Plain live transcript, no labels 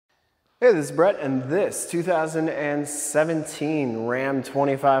Hey, this is Brett, and this 2017 Ram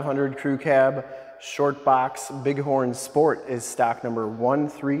 2500 Crew Cab Shortbox Bighorn Sport is stock number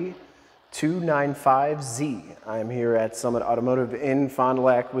 13295Z. I'm here at Summit Automotive in Fond du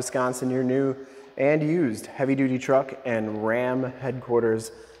Lac, Wisconsin, your new and used heavy-duty truck and Ram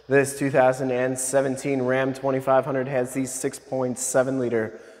headquarters. This 2017 Ram 2500 has the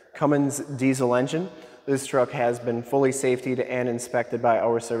 6.7-liter Cummins diesel engine. This truck has been fully safetied and inspected by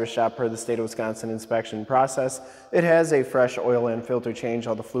our service shop per the state of Wisconsin inspection process. It has a fresh oil and filter change.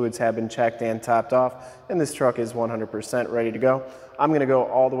 All the fluids have been checked and topped off, and this truck is 100% ready to go. I'm going to go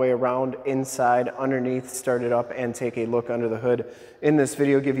all the way around, inside, underneath, start it up, and take a look under the hood. In this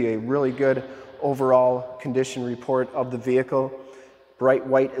video, give you a really good overall condition report of the vehicle. Bright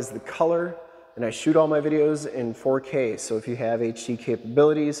white is the color, and I shoot all my videos in 4K, so if you have HD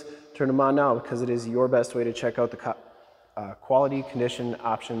capabilities, turn them on now because it is your best way to check out the quality, condition,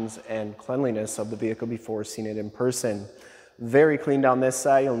 options, and cleanliness of the vehicle before seeing it in person. Very clean down this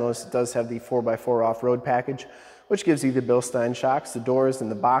side. You'll notice it does have the 4x4 off-road package, which gives you the Bilstein shocks. The doors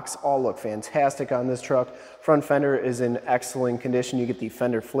and the box all look fantastic on this truck. Front fender is in excellent condition. You get the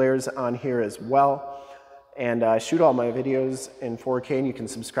fender flares on here as well. And I shoot all my videos in 4K, and you can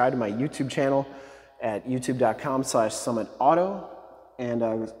subscribe to my YouTube channel at youtube.com/summitauto.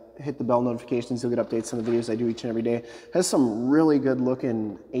 And hit the bell notifications. You'll get updates on the videos I do each and every day. It has some really good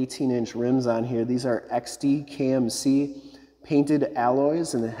looking 18-inch rims on here. These are XD KMC painted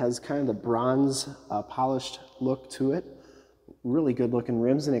alloys, and it has kind of the bronze polished look to it. Really good looking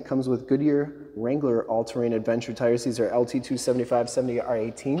rims, and it comes with Goodyear Wrangler all-terrain adventure tires. These are L.T.C.H 75/70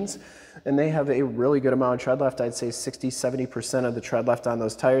 R18s, and they have a really good amount of tread left. I'd say 60–70% of the tread left on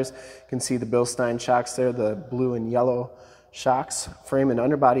those tires. You can see the Bilstein shocks there, the blue and yellow shocks. Frame and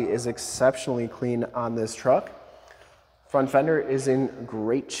underbody is exceptionally clean on this truck. Front fender is in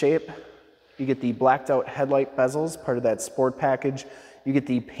great shape. You get the blacked out headlight bezels, part of that sport package. You get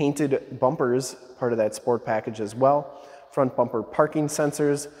the painted bumpers, part of that sport package as well. Front bumper parking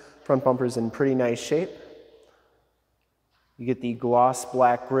sensors. Front bumper's in pretty nice shape. You get the gloss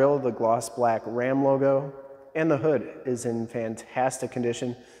black grille, the gloss black Ram logo, and the hood is in fantastic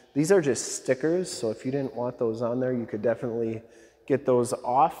condition. These are just stickers, so if you didn't want those on there, you could definitely get those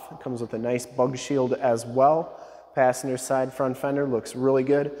off. It comes with a nice bug shield as well. Passenger side front fender looks really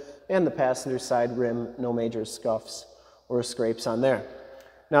good, and the passenger side rim, no major scuffs or scrapes on there.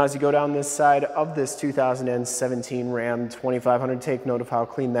 Now, as you go down this side of this 2017 Ram 2500, take note of how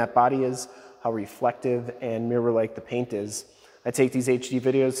clean that body is, how reflective and mirror-like the paint is. I take these HD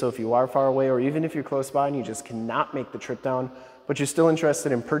videos, so if you are far away, or even if you're close by and you just cannot make the trip down, but you're still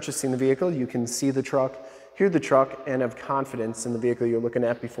interested in purchasing the vehicle, you can see the truck, hear the truck, and have confidence in the vehicle you're looking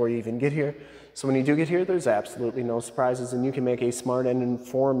at before you even get here. So when you do get here, there's absolutely no surprises, and you can make a smart and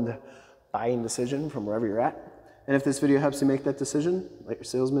informed buying decision from wherever you're at. And if this video helps you make that decision, let your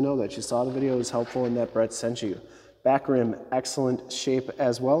salesman know that you saw the video, is helpful, and that Brett sent you. Back rim, excellent shape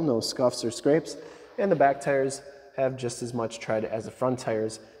as well, no scuffs or scrapes, and the back tires have just as much tread as the front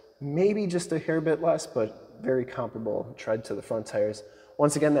tires, maybe just a hair bit less, but very comparable tread to the front tires.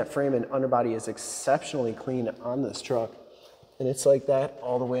 Once again, that frame and underbody is exceptionally clean on this truck, and it's like that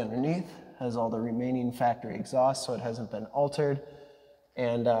all the way underneath. Has all the remaining factory exhaust, so it hasn't been altered,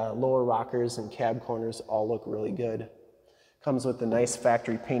 and lower rockers and cab corners all look really good. Comes with the nice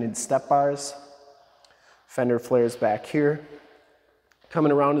factory painted step bars. Fender flares back here.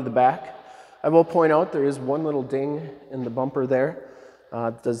 Coming around to the back, I will point out there is one little ding in the bumper there.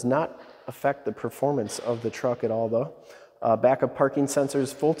 It does not affect the performance of the truck at all though. Backup parking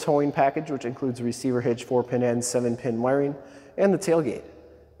sensors, full towing package, which includes receiver hitch, 4-pin and 7-pin wiring, and the tailgate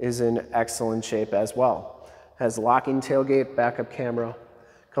is in excellent shape as well. Has locking tailgate, backup camera,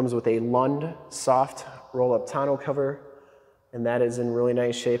 comes with a Lund soft roll-up tonneau cover, and that is in really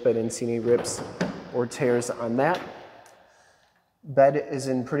nice shape. I didn't see any rips or tears on that. Bed is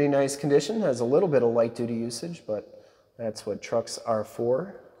in pretty nice condition, has a little bit of light duty usage, but that's what trucks are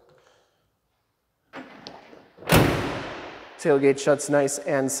for. Tailgate shuts nice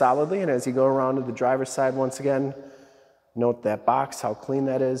and solidly, and as you go around to the driver's side once again, note that box, how clean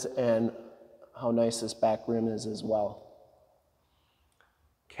that is, and how nice this back rim is as well.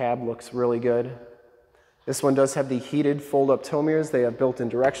 Cab looks really good. This one does have the heated fold-up tow mirrors. They have built-in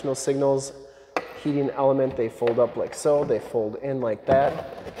directional signals. Heating element, they fold up like so, they fold in like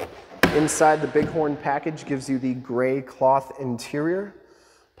that. Inside, the Bighorn package gives you the gray cloth interior,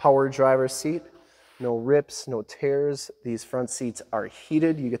 power driver seat, no rips, no tears. These front seats are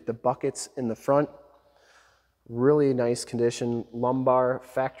heated. You get the buckets in the front. Really nice condition. Lumbar,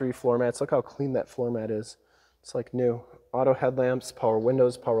 factory floor mats. Look how clean that floor mat is. It's like new. auto headlamps, power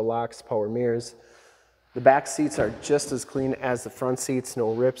windows, power locks, power mirrors. The back seats are just as clean as the front seats,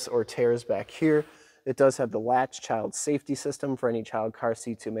 no rips or tears back here. It does have the Latch child safety system for any child car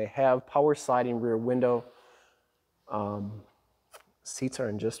seats you may have. Power sliding rear window. Seats are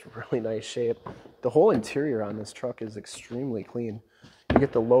in just really nice shape. The whole interior on this truck is extremely clean. You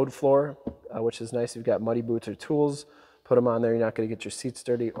get the load floor, which is nice. If you've got muddy boots or tools, put them on there. You're not going to get your seats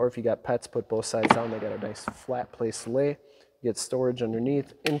dirty. Or if you got pets, put both sides down. They got a nice flat place to lay. You get storage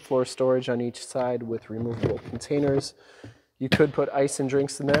underneath, in-floor storage on each side with removable containers. You could put ice and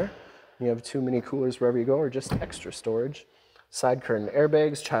drinks in there. You have 2 mini coolers wherever you go, or just extra storage. Side curtain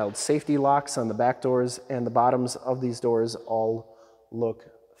airbags, child safety locks on the back doors, and the bottoms of these doors all look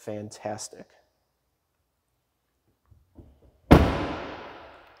fantastic.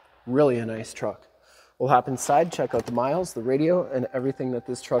 Really a nice truck. We'll hop inside, check out the miles, the radio, and everything that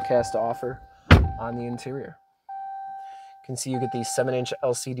this truck has to offer on the interior. You can see you get the 7-inch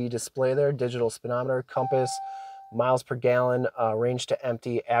LCD display there, digital speedometer, compass, miles per gallon, range to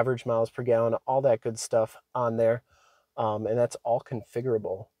empty, average miles per gallon, all that good stuff on there. And that's all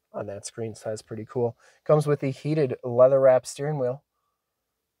configurable on that screen, so that's pretty cool. Comes with the heated leather-wrapped steering wheel,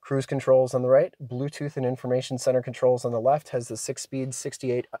 cruise controls on the right, Bluetooth and information center controls on the left, has the 6-speed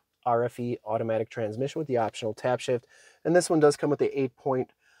 68 RFE automatic transmission with the optional tap shift. And this one does come with the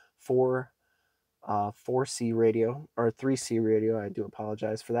 8.4 4C radio, or 3C radio. I do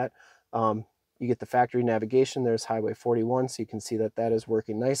apologize for that. You get the factory navigation. There's Highway 41, so you can see that that is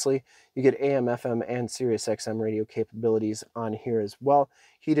working nicely. You get AM, FM, and Sirius XM radio capabilities on here as well.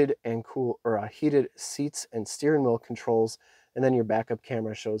 Heated seats and steering wheel controls, and then your backup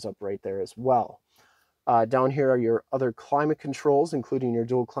camera shows up right there as well. Down here are your other climate controls, including your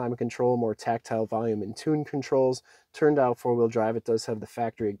dual climate control, more tactile volume and tune controls. Turned out 4-wheel drive, it does have the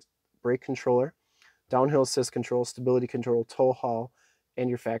factory brake controller, downhill assist control, stability control, tow haul, and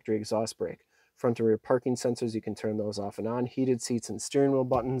your factory exhaust brake. Front and rear parking sensors, you can turn those off and on. Heated seats and steering wheel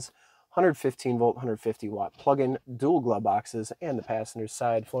buttons, 115 volt, 150 watt plug-in, dual glove boxes, and the passenger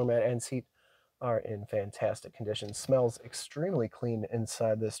side floor mat and seat are in fantastic condition. Smells extremely clean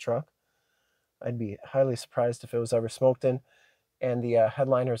inside this truck. I'd be highly surprised if it was ever smoked in. And the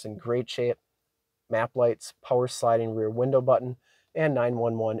headliner's in great shape. Map lights, power sliding rear window button, and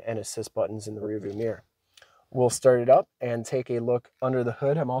 911 and assist buttons in the rearview mirror. We'll start it up and take a look under the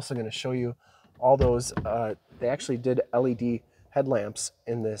hood. I'm also going to show you all those. They actually did LED headlamps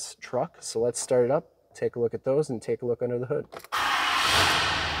in this truck. So let's start it up, take a look at those, and take a look under the hood.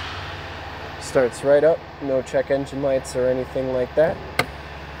 Starts right up, no check engine lights or anything like that.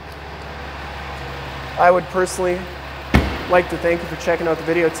 I would personally like to thank you for checking out the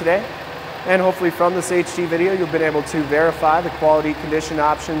video today. And hopefully from this HD video, you've been able to verify the quality, condition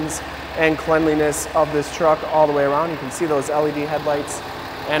options, and cleanliness of this truck all the way around. You can see those LED headlights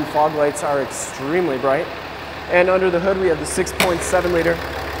and fog lights are extremely bright. And under the hood, we have the 6.7 liter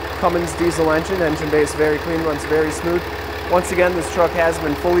Cummins diesel engine base very clean, runs very smooth. Once again, this truck has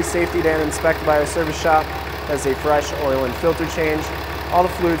been fully safetied and inspected by our service shop. Has a fresh oil and filter change. All the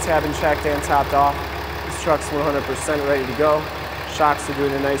fluids have been checked and topped off. This truck's 100% ready to go. Shocks are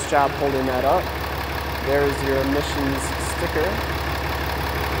doing a nice job holding that up. There's your emissions sticker.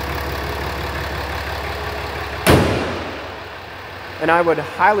 And I would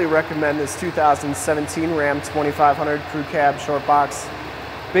highly recommend this 2017 Ram 2500 Crew Cab Short Box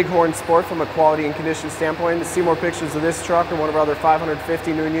Bighorn Sport from a quality and condition standpoint. To see more pictures of this truck or one of our other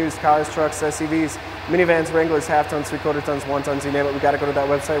 550 new and used cars, trucks, SUVs, minivans, Wranglers, half-tons, 3/4 tons, 1-tons, you name it, we got to go to that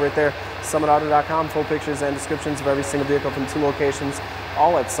website right there, summitauto.com. Full pictures and descriptions of every single vehicle from 2 locations,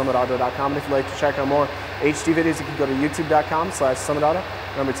 all at summitauto.com. And if you'd like to check out more HD videos, you can go to youtube.com/summitauto.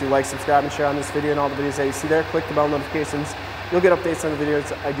 Remember to like, subscribe, and share on this video and all the videos that you see there. Click the bell notifications. You'll get updates on the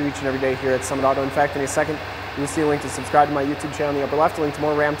videos I do each and every day here at Summit Auto. In fact, in a second, you'll see a link to subscribe to my YouTube channel in the upper left, a link to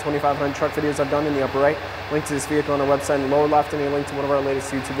more Ram 2500 truck videos I've done in the upper right, link to this vehicle on our website in the lower left, and a link to one of our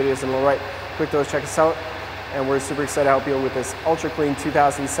latest YouTube videos in the lower right. Click those, check us out, and we're super excited to help you with this ultra clean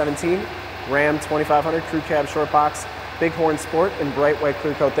 2017 Ram 2500 Crew Cab Short Box Bighorn Sport in bright white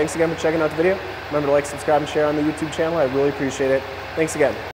clear coat. Thanks again for checking out the video. Remember to like, subscribe, and share on the YouTube channel. I really appreciate it. Thanks again.